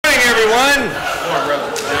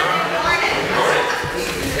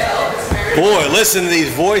Boy, listen to these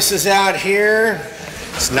voices out here.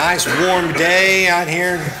 It's a nice warm day out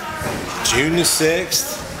here, June the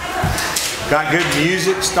 6th. Got good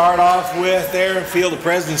music to start off with there and feel the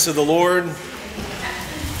presence of the Lord.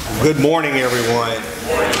 Good morning, everyone.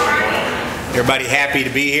 Everybody happy to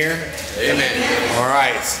be here? Amen. All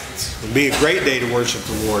right. It'll be a great day to worship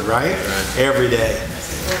the Lord, right? Every day.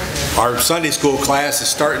 Our Sunday school class is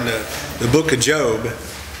starting the book of Job,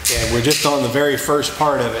 and we're just on the very first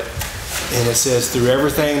part of it. And it says, through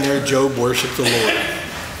everything there, Job worshiped the Lord.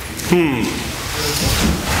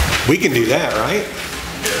 We can do that, right?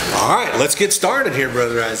 All right, let's get started here,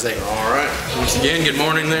 Brother Isaiah. All right. Once again, good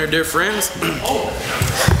morning there, dear friends.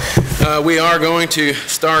 We are going to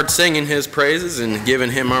start singing his praises and giving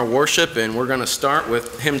him our worship, and we're going to start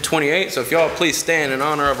with hymn 28. So if y'all please stand in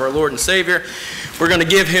honor of our Lord and Savior. We're going to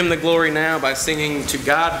give him the glory now by singing To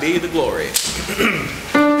God Be the Glory.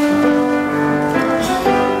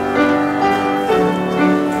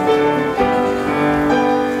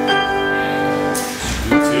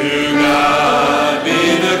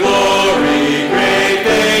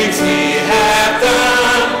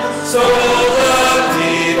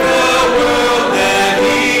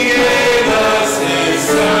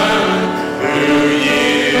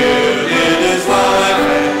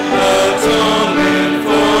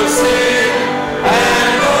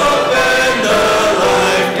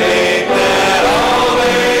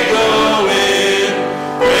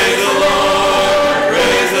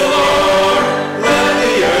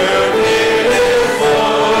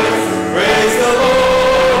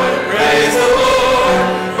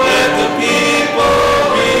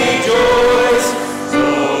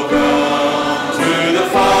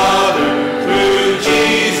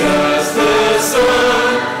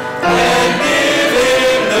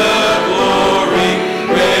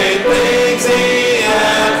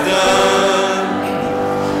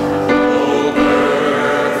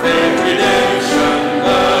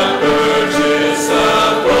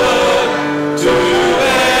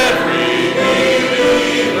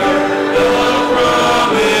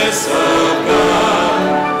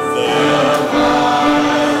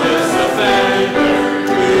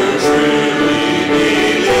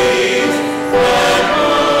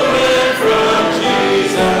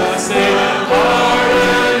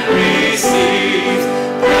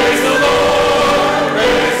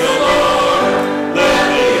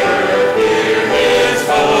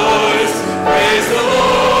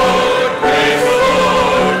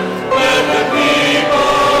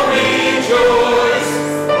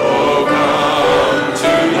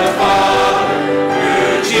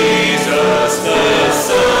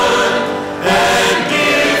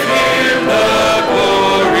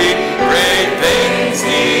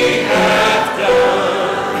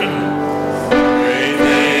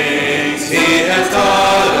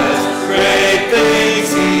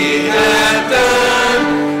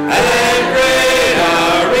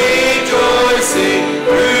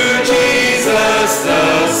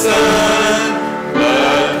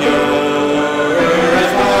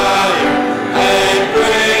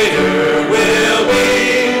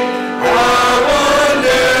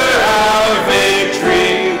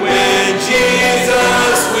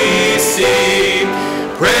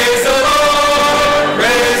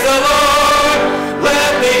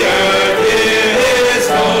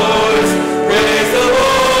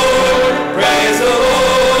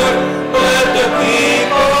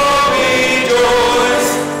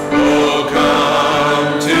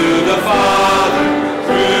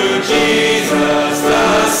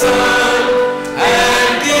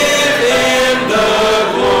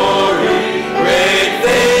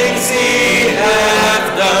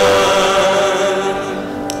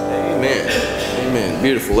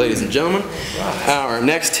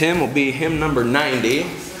 Next hymn will be hymn number 90,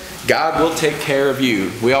 God Will Take Care of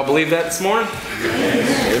You. We all believe that this morning?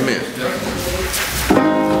 Amen.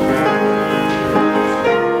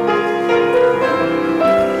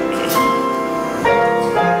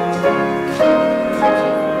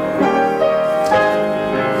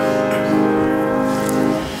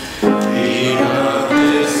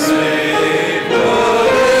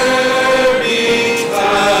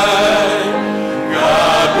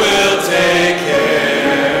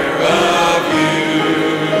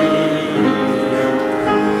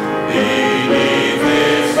 Beneath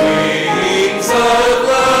his wings.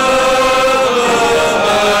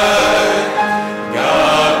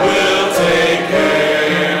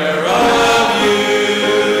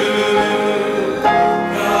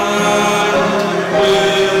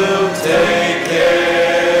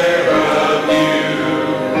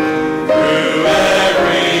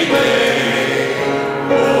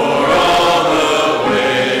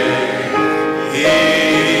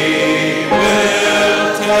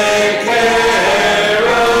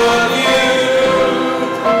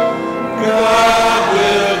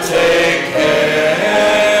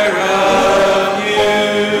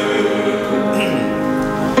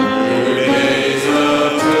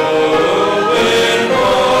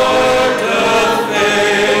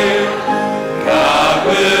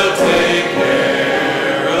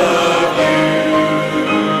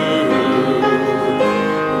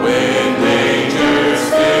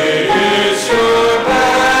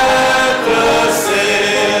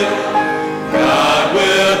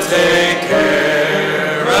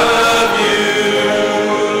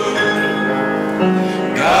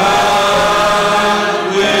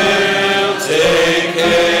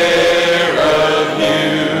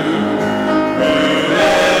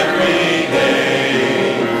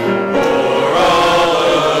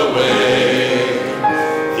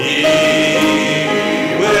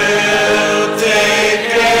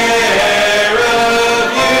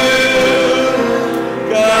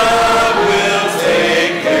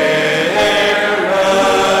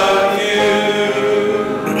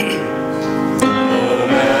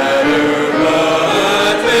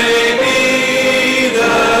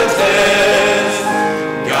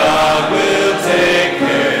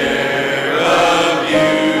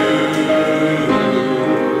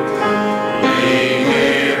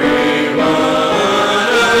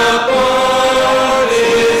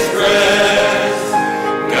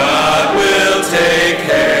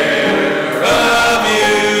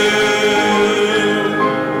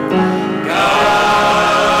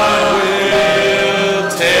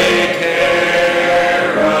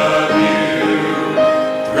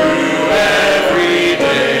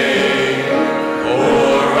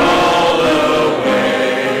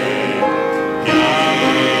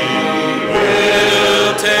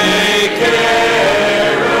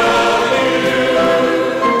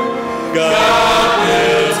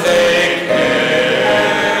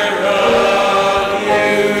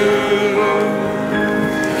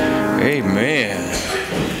 Amen.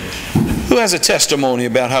 Who has a testimony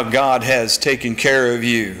about how God has taken care of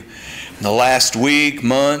you in the last week,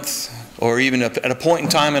 month, or even at a point in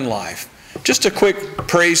time in life? Just a quick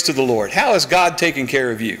praise to the Lord. How has God taken care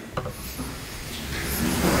of you?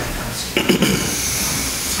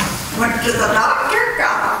 Went to the doctor,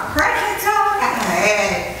 got a pressure on,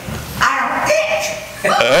 and I don't itch.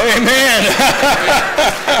 Amen.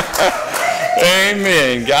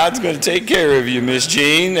 Amen. God's going to take care of you, Miss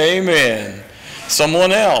Jean. Amen.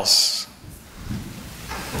 Someone else.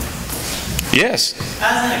 Yes.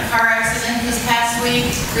 I was in a car accident this past week,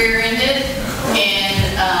 rear-ended,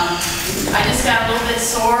 and I just got a little bit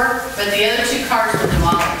sore, but the other two cars were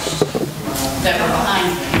demolished that were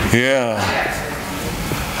behind me. Yeah.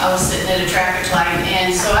 I was sitting at a traffic light,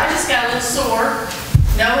 and so I just got a little sore.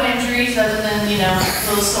 No injuries other than, a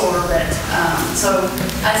little sore, but so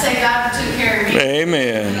I'd say God took care of me.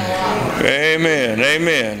 Amen. Amen.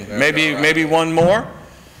 Amen. Maybe one more?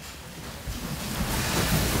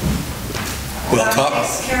 God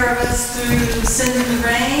takes care of us through sending the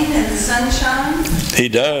rain and the sunshine. He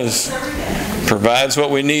does. Every day. Provides what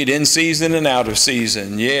we need in season and out of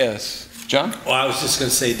season. Yes. John? Well, I was just going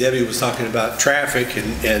to say, Debbie was talking about traffic,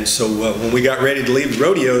 and so when we got ready to leave the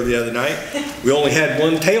rodeo the other night, we only had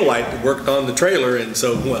one taillight that worked on the trailer, and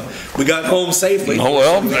so we got home safely. Oh,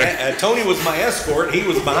 well. Tony was my escort. He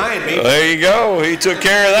was behind me. There you go. He took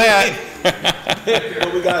care of that.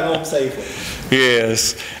 But we got home safely.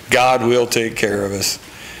 Yes. God will take care of us.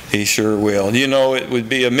 He sure will. It would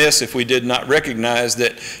be amiss if we did not recognize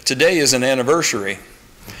that today is an anniversary.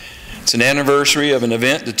 It's an anniversary of an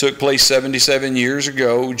event that took place 77 years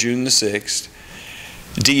ago, June the 6th,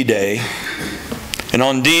 D-Day. And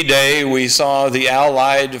on D-Day, we saw the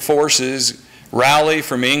Allied forces rally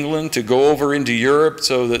from England to go over into Europe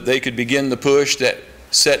so that they could begin the push that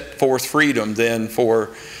set forth freedom then for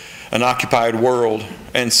an occupied world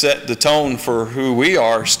and set the tone for who we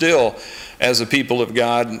are still as a people of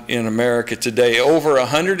God in America today. Over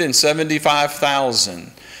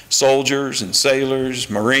 175,000 soldiers and sailors,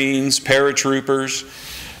 Marines, paratroopers,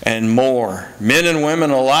 and more. Men and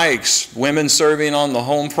women alike, women serving on the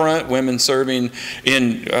home front, women serving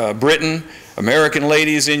in Britain, American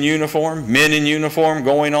ladies in uniform, men in uniform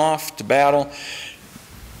going off to battle.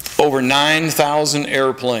 Over 9,000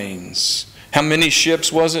 airplanes. How many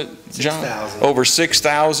ships was it, John? 6,000. Over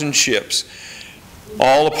 6,000 ships.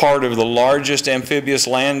 All a part of the largest amphibious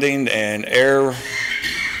landing and air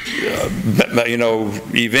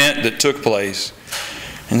event that took place.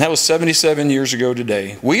 And that was 77 years ago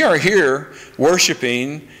today. We are here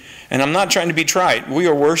worshiping, and I'm not trying to be trite. We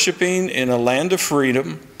are worshiping in a land of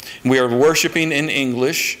freedom. We are worshiping in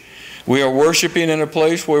English. We are worshiping in a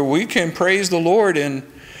place where we can praise the Lord and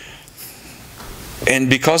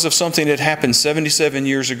because of something that happened 77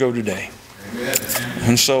 years ago today. Amen.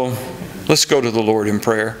 And so let's go to the Lord in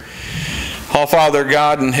prayer. Oh, Father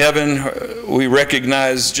God in heaven, we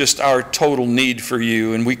recognize just our total need for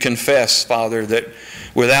you, and we confess, Father, that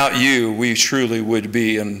without you, we truly would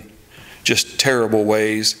be in just terrible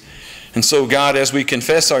ways. And so, God, as we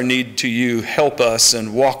confess our need to you, help us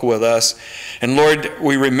and walk with us. And Lord,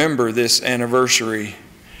 we remember this anniversary,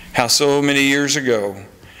 how so many years ago,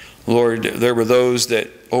 Lord, there were those that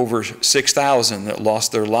over 6,000 that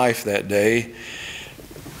lost their life that day,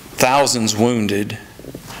 thousands wounded,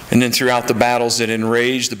 and then throughout the battles that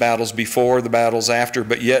enraged, the battles before, the battles after,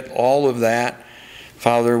 but yet all of that,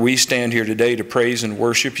 Father, we stand here today to praise and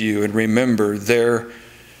worship you and remember their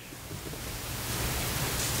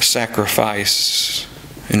sacrifice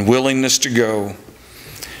and willingness to go.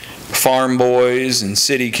 Farm boys and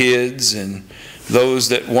city kids and those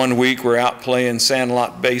that one week were out playing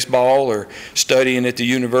sandlot baseball or studying at the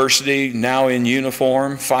university, now in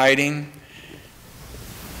uniform, fighting.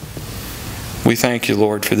 We thank you,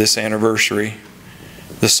 Lord, for this anniversary,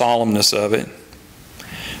 the solemnness of it.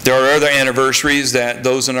 There are other anniversaries that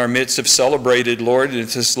those in our midst have celebrated, Lord.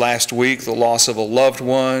 It's this last week, the loss of a loved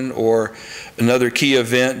one or another key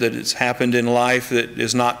event that has happened in life that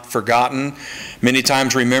is not forgotten, many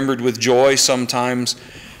times remembered with joy, sometimes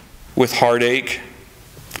with heartache.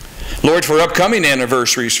 Lord, for upcoming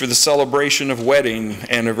anniversaries, for the celebration of wedding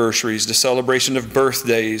anniversaries, the celebration of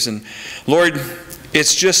birthdays, and Lord,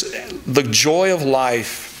 it's just the joy of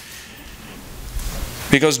life,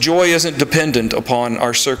 because joy isn't dependent upon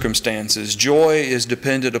our circumstances. Joy is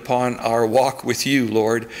dependent upon our walk with you,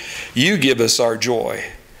 Lord. You give us our joy.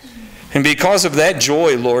 And because of that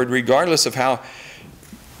joy, Lord, regardless of how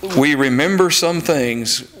we remember some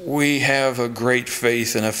things, we have a great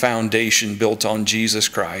faith and a foundation built on Jesus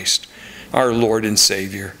Christ, our Lord and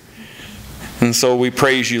Savior. And so we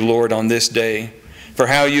praise you, Lord, on this day. for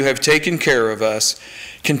how you have taken care of us.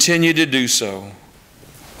 Continue to do so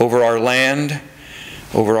over our land,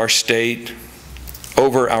 over our state,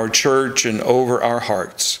 over our church, and over our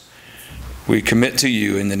hearts. We commit to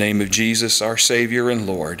you in the name of Jesus, our Savior and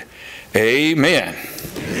Lord. Amen.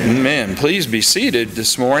 Amen. Please be seated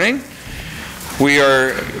this morning. We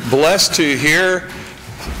are blessed to hear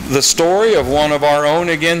the story of one of our own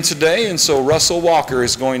again today, and so Russell Walker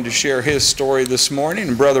is going to share his story this morning.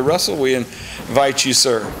 And Brother Russell, we invite you,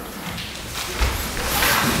 sir.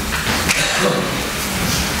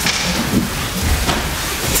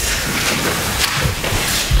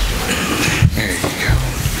 There you go.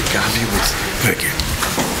 God be with you. Thank you.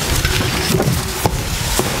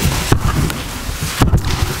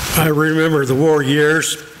 I remember the war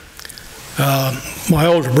years. My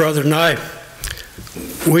older brother and I,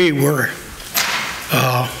 we were,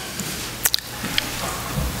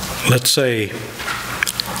 let's say,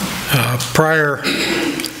 prior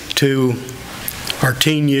to our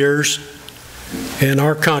teen years, and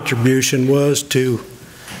our contribution was to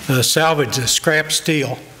salvage the scrap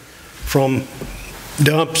steel from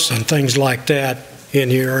dumps and things like that in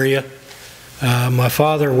the area. My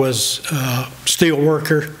father was a steel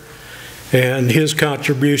worker, and his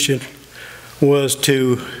contribution was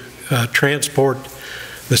to transport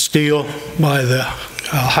the steel by the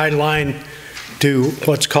high line to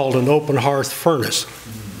what's called an open hearth furnace.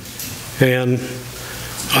 And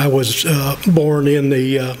I was born in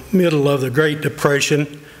the middle of the Great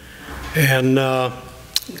Depression, and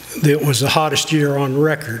it was the hottest year on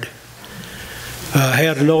record. I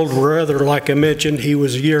had an older brother, like I mentioned. He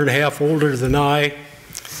was a year and a half older than I,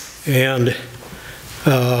 and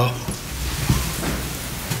I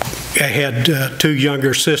had two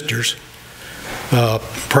younger sisters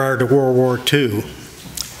prior to World War II.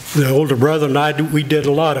 The older brother and I, we did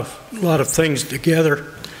a lot of things together,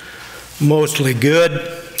 mostly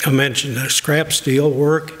good. I mentioned the scrap steel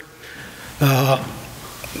work.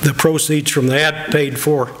 The proceeds from that paid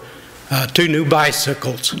for two new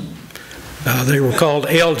bicycles. They were called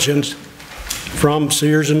Elgins from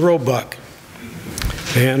Sears and Roebuck.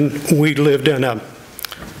 And we lived in a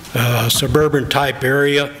suburban type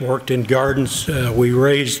area, worked in gardens. We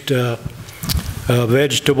raised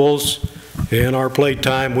vegetables. In our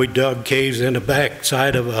playtime, we dug caves in the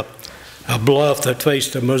backside of a bluff that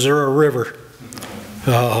faced the Missouri River.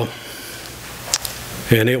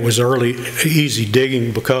 And it was easy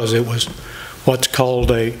digging because it was what's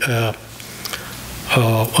called a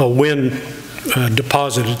wind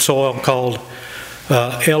deposited soil called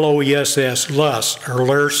LOESS, LUS, or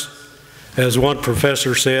LURS, as one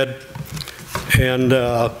professor said. And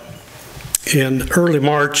in early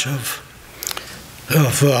March of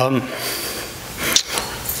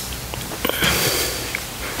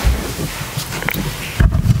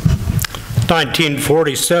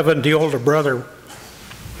 1947, the older brother,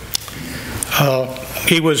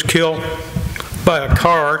 he was killed by a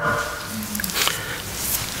car.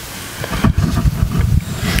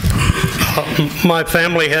 My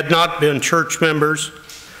family had not been church members,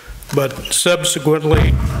 but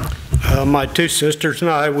subsequently my two sisters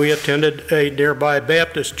and I, we attended a nearby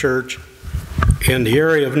Baptist church in the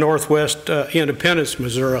area of northwest Independence,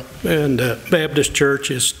 Missouri, and the Baptist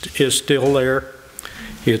church is still there.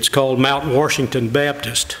 It's called Mount Washington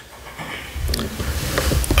Baptist.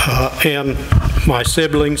 And my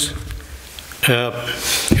siblings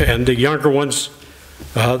and the younger ones,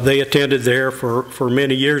 they attended there for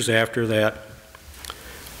many years after that.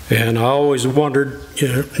 And I always wondered,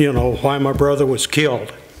 you know, why my brother was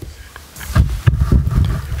killed.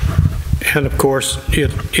 And of course,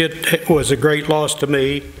 it was a great loss to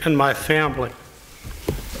me and my family.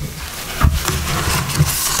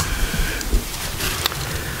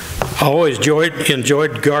 I always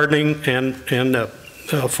enjoyed gardening and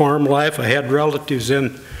farm life. I had relatives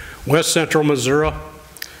in west central Missouri,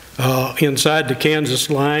 inside the Kansas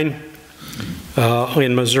line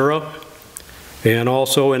in Missouri, and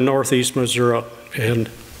also in northeast Missouri. And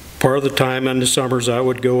part of the time in the summers I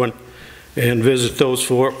would go and visit those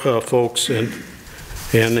folks and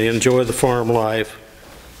enjoy the farm life.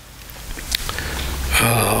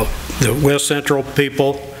 The west central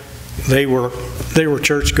people, they were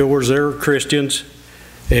churchgoers, they were Christians,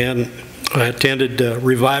 and I attended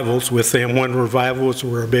revivals with them when revivals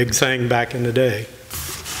were a big thing back in the day.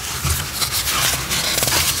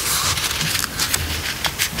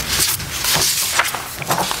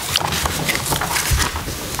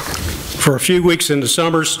 For a few weeks in the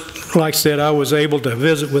summers, like I said, I was able to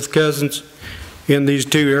visit with cousins in these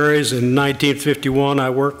two areas. In 1951, I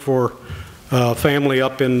worked for a family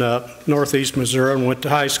up in northeast Missouri and went to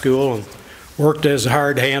high school and worked as a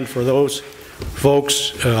hired hand for those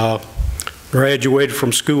folks. Graduated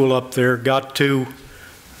from school up there, got 2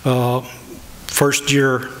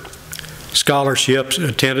 first-year scholarships,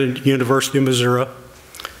 attended University of Missouri,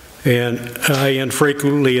 and I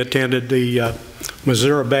infrequently attended the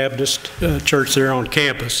Missouri Baptist Church there on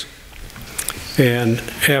campus. And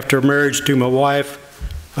after marriage to my wife,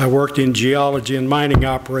 I worked in geology and mining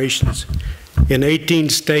operations in 18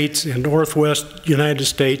 states in Northwest United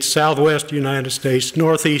States, Southwest United States,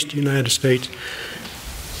 Northeast United States,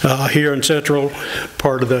 here in central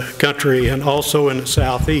part of the country, and also in the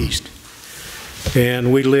Southeast.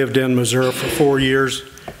 And we lived in Missouri for 4 years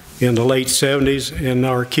in the late 70s, and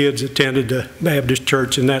our kids attended the Baptist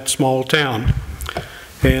church in that small town.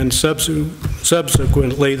 And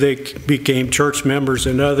subsequently, they became church members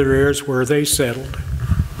in other areas where they settled.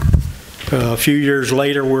 A few years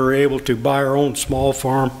later, we were able to buy our own small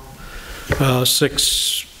farm,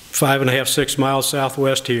 5.5, 6 miles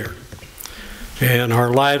southwest here. And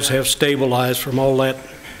our lives have stabilized from all that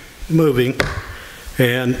moving.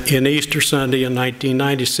 And in Easter Sunday in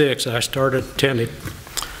 1996, I started attending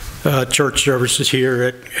church services here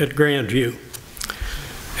at Grandview.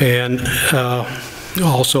 And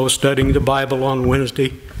also studying the Bible on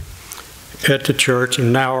Wednesday at the church,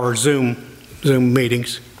 and now our Zoom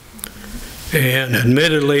meetings. And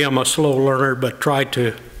admittedly, I'm a slow learner, but try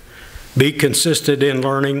to be consistent in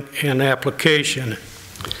learning and application.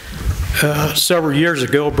 Several years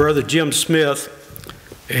ago, Brother Jim Smith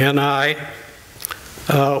and I,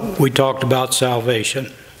 we talked about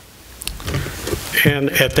salvation. And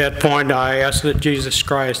at that point, I asked that Jesus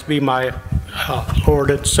Christ be my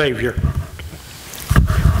Lord and Savior.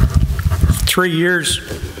 3 years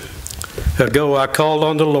ago, I called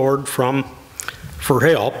on the Lord for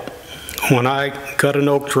help when I cut an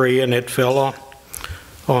oak tree and it fell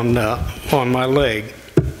on my leg.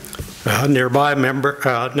 Nearby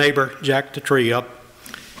neighbor jacked the tree up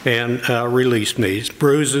and released me.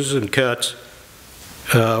 Bruises and cuts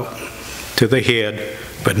to the head,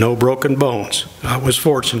 but no broken bones. I was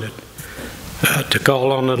fortunate to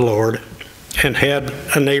call on the Lord and had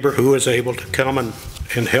a neighbor who was able to come and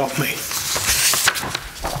help me.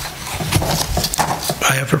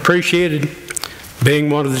 I have appreciated being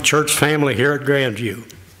one of the church family here at Grandview.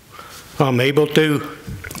 I'm able to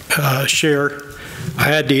share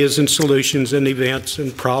ideas and solutions and events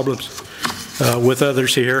and problems with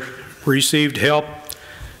others here. Received help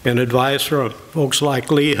and advice from folks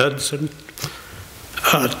like Lee Hudson,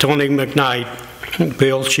 Tony McKnight,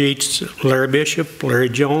 Bill Sheets, Larry Bishop, Larry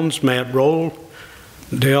Jones, Matt Roll,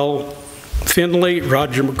 Dale Finley,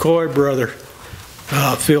 Roger McCoy, Brother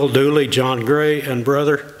Phil Dooley, John Gray, and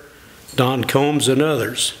Brother Don Combs, and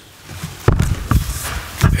others.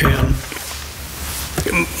 And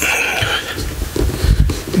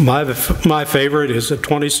my favorite is the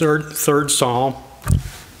 23rd Psalm,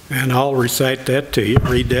 and I'll recite that to you,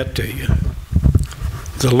 read that to you.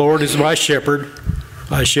 The Lord is my shepherd,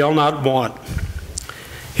 I shall not want.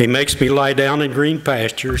 He makes me lie down in green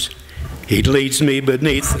pastures. He leads me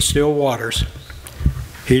beneath the still waters.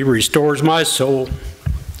 He restores my soul.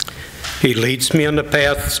 He leads me in the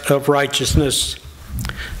paths of righteousness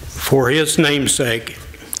for his name's sake.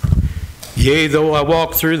 Yea, though I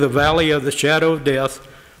walk through the valley of the shadow of death,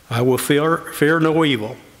 I will fear no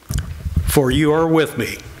evil, for you are with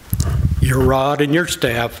me. Your rod and your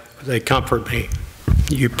staff, they comfort me.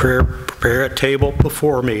 You prepare a table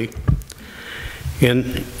before me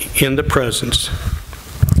in the presence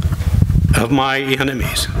of my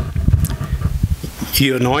enemies.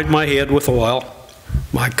 You anoint my head with oil,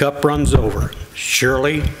 my cup runs over.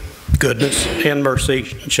 Surely goodness and mercy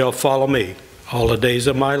shall follow me all the days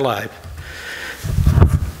of my life.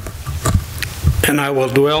 And I will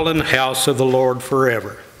dwell in the house of the Lord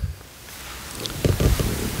forever.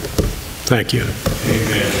 Thank you.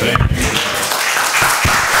 Amen.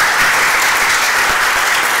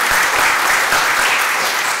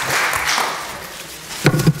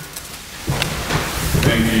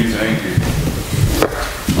 Thank you. Thank you.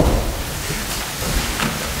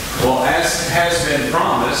 Well, as has been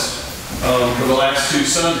promised for the last 2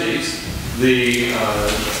 Sundays, the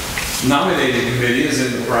nominating committee is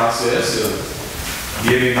in the process of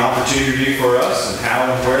giving opportunity for us and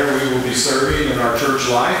how and where we will be serving in our church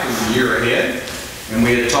life in the year ahead. And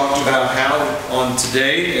we had talked about how on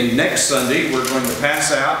today and next Sunday we're going to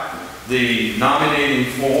pass out the nominating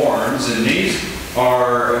forms, and these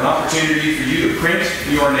are an opportunity for you to print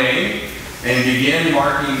your name and begin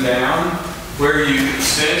marking down where you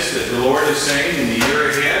sense that the Lord is saying in the year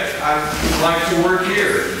ahead, I'd like to work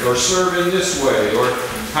here or serve in this way, or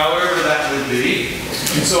however that would be.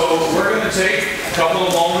 And so we're going to take a couple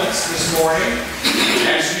of moments this morning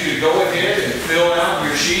ask you to go ahead and fill out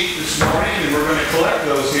your sheet this morning, and we're going to collect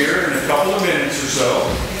those here in a couple of minutes or so.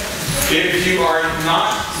 If you are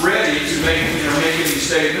not ready to make any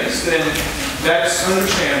statements, then that's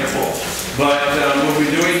understandable. But we'll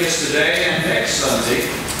be doing this today and next Sunday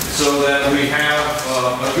so that we have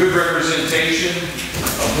a good representation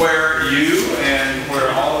of where you and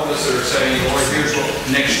where all of us are saying, Lord, here's what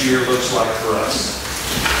next year looks like for us.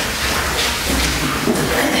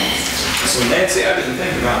 So Nancy, I didn't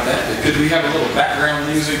think about that, but could we have a little background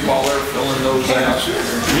music while they're filling those out? Sure.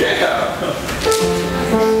 Yeah.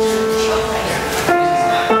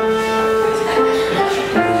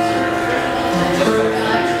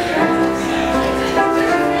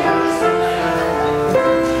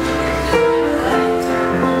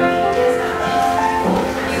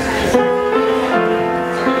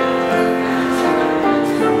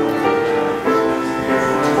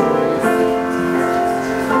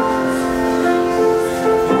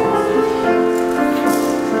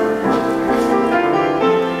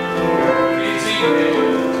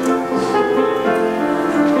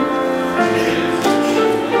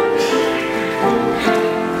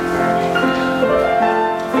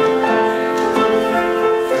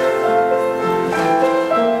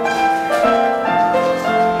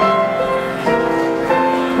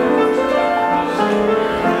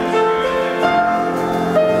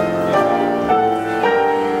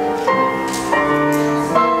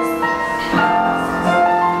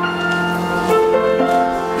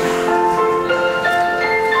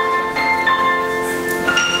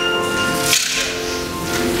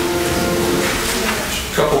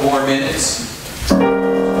 Couple more minutes.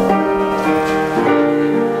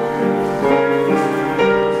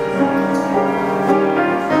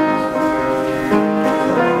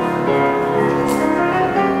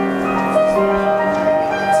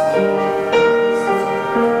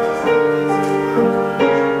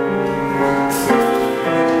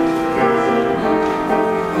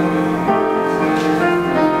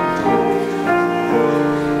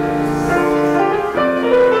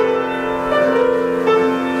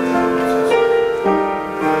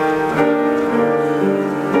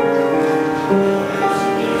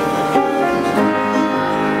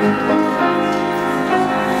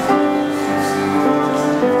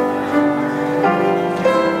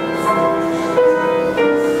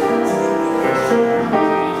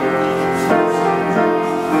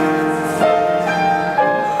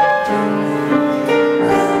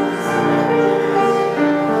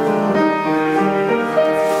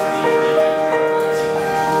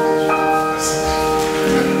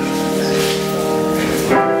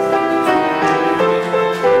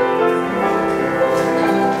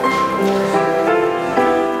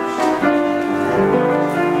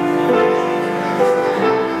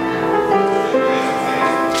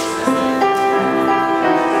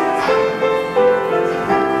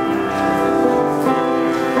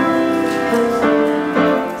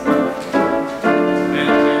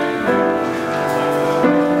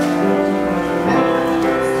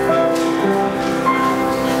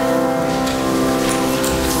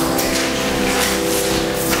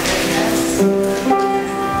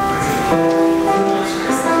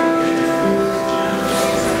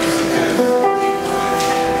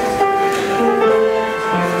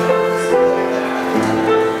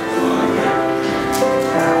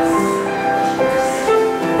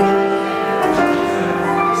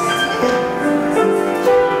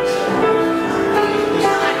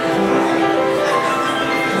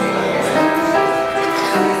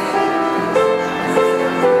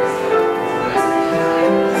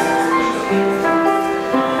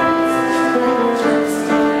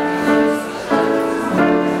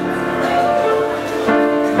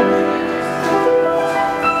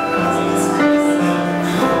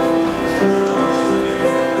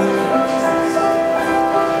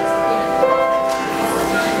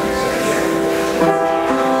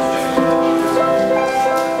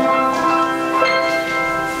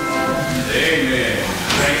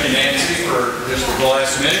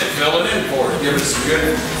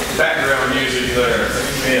 Background music there.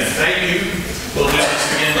 Amen. Thank you. We'll do this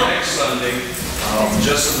again next Sunday.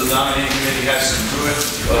 Just so the nominating committee has some good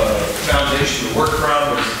foundation to work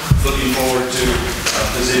from. We're looking forward to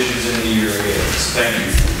positions in the year ahead. Thank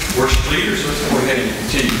you. Worship leaders, let's go ahead and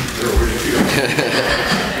continue.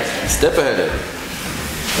 Step ahead.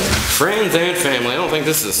 Friends and family, I don't think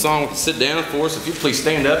this is a song to sit down for, so if you please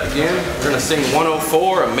stand up again. We're going to sing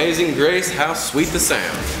 104, Amazing Grace, How Sweet the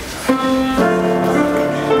Sound.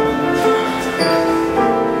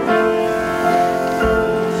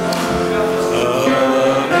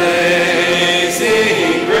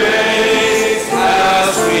 Amazing grace,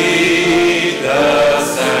 how sweet the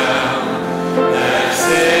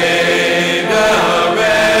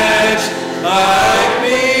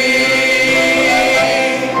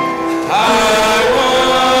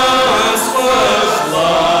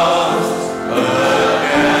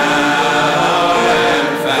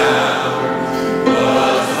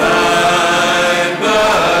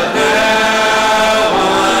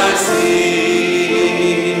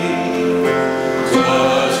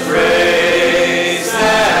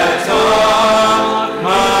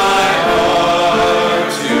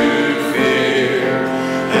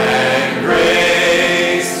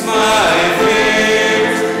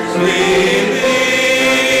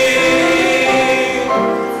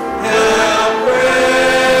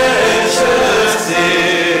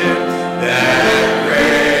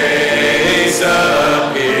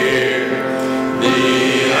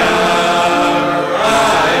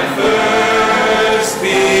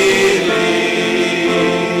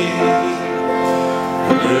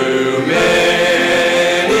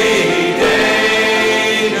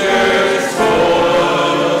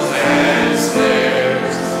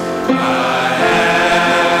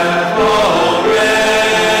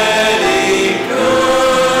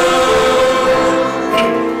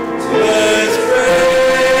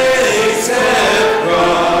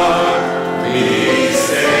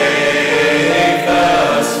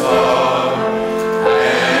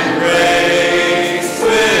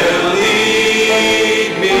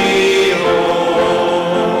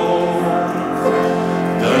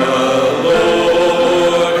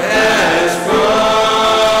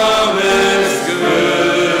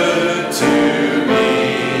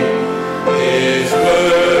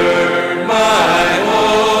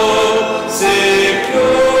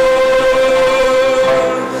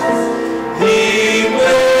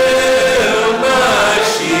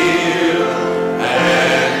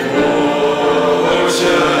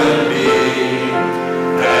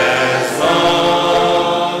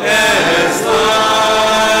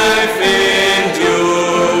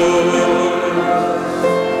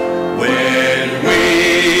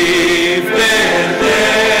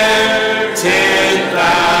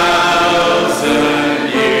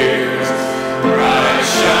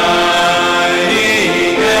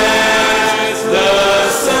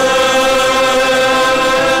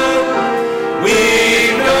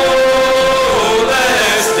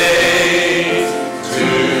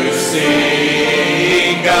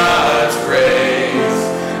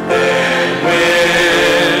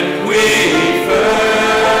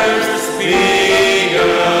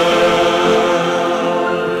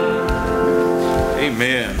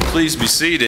please be seated.